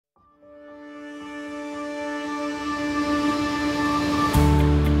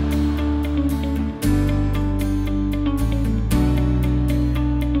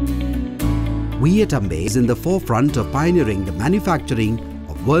We at Ambe is in the forefront of pioneering the manufacturing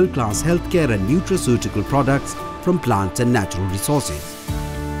of world-class healthcare and nutraceutical products from plants and natural resources.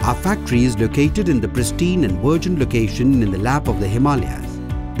 Our factory is located in the pristine and virgin location in the lap of the Himalayas.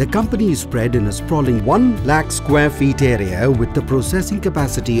 The company is spread in a sprawling 1 lakh square feet area with the processing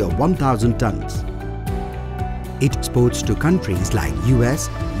capacity of 1,000 tons. It exports to countries like US,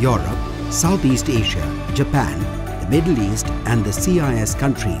 Europe, Southeast Asia, Japan, the Middle East and the CIS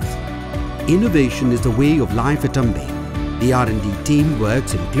countries. Innovation is the way of life at Ambe. The R&D team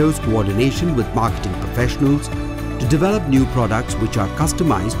works in close coordination with marketing professionals to develop new products which are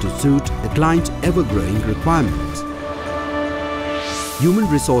customized to suit the client's ever-growing requirements. Human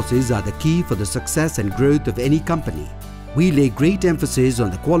resources are the key for the success and growth of any company. We lay great emphasis on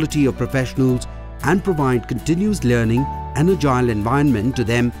the quality of professionals and provide continuous learning and agile environment to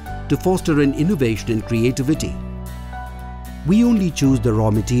them to foster an innovation and creativity. We only choose the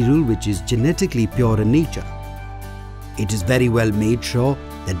raw material which is genetically pure in nature. It is very well made sure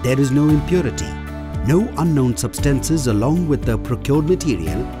that there is no impurity, no unknown substances along with the procured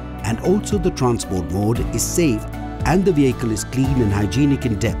material, and also the transport mode is safe and the vehicle is clean and hygienic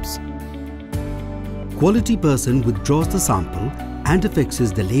in depths. Quality person withdraws the sample and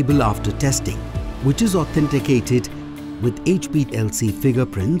affixes the label after testing, which is authenticated with HPLC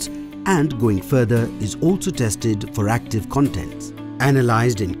fingerprints and going further is also tested for active contents.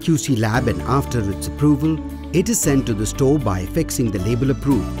 Analyzed in QC lab and after its approval, it is sent to the store by affixing the label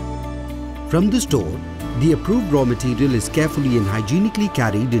approved. From the store, the approved raw material is carefully and hygienically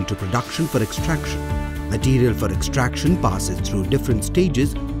carried into production for extraction. Material for extraction passes through different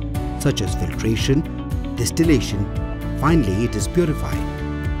stages such as filtration, distillation, finally it is purified.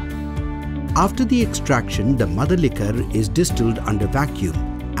 After the extraction, the mother liquor is distilled under vacuum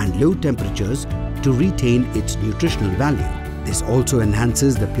and low temperatures to retain its nutritional value. This also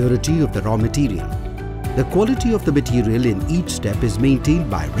enhances the purity of the raw material. The quality of the material in each step is maintained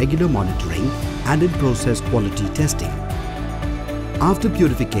by regular monitoring and in-process quality testing. After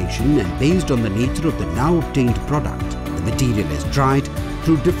purification and based on the nature of the now obtained product, the material is dried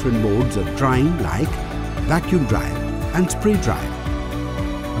through different modes of drying like vacuum dryer and spray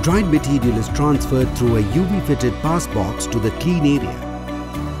dryer. Dried material is transferred through a UV-fitted pass box to the clean area.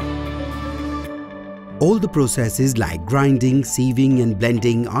 All the processes like grinding, sieving and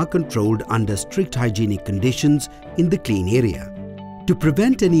blending are controlled under strict hygienic conditions in the clean area. To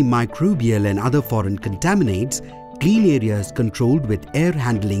prevent any microbial and other foreign contaminants, clean area is controlled with air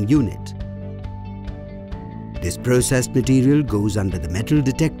handling unit. This processed material goes under the metal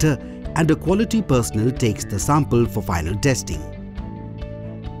detector and a quality personnel takes the sample for final testing.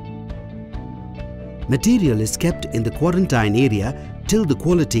 Material is kept in the quarantine area till the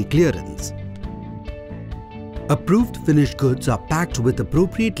quality clearance. Approved finished goods are packed with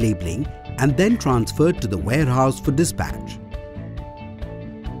appropriate labeling and then transferred to the warehouse for dispatch.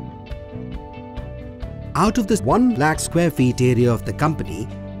 Out of this 1 lakh square feet area of the company,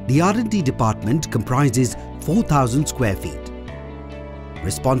 the R&D department comprises 4,000 square feet.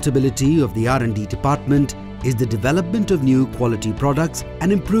 Responsibility of the R&D department is the development of new quality products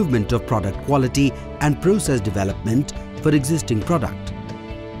and improvement of product quality and process development for existing product.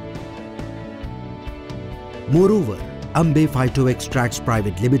 Moreover, Ambe Phytoextracts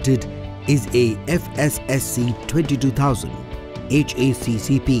Pvt Ltd is a FSSC 22000,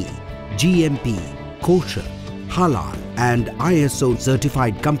 HACCP, GMP, kosher, halal and ISO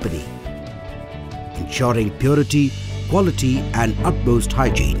certified company, ensuring purity, quality and utmost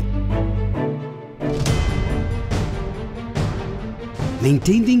hygiene.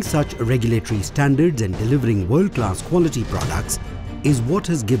 Maintaining such regulatory standards and delivering world-class quality products is what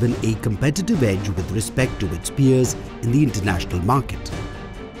has given a competitive edge with respect to its peers in the international market.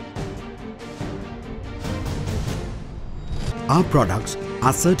 Our products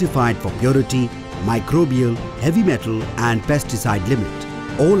are certified for purity, microbial, heavy metal and pesticide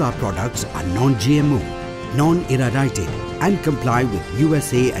limit. All our products are non-GMO, non-irradiated and comply with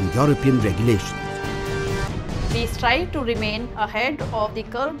USA and European regulations. We strive to remain ahead of the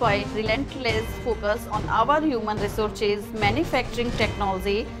curve by relentless focus on our human resources, manufacturing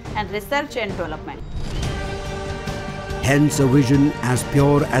technology and research and development. Hence a vision as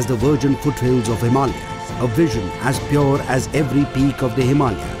pure as the virgin foothills of Himalayas, a vision as pure as every peak of the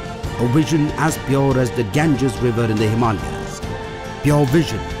Himalaya, a vision as pure as the Ganges river in the Himalayas. Pure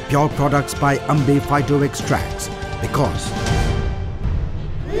vision, pure products by Ambe Phytoextracts, because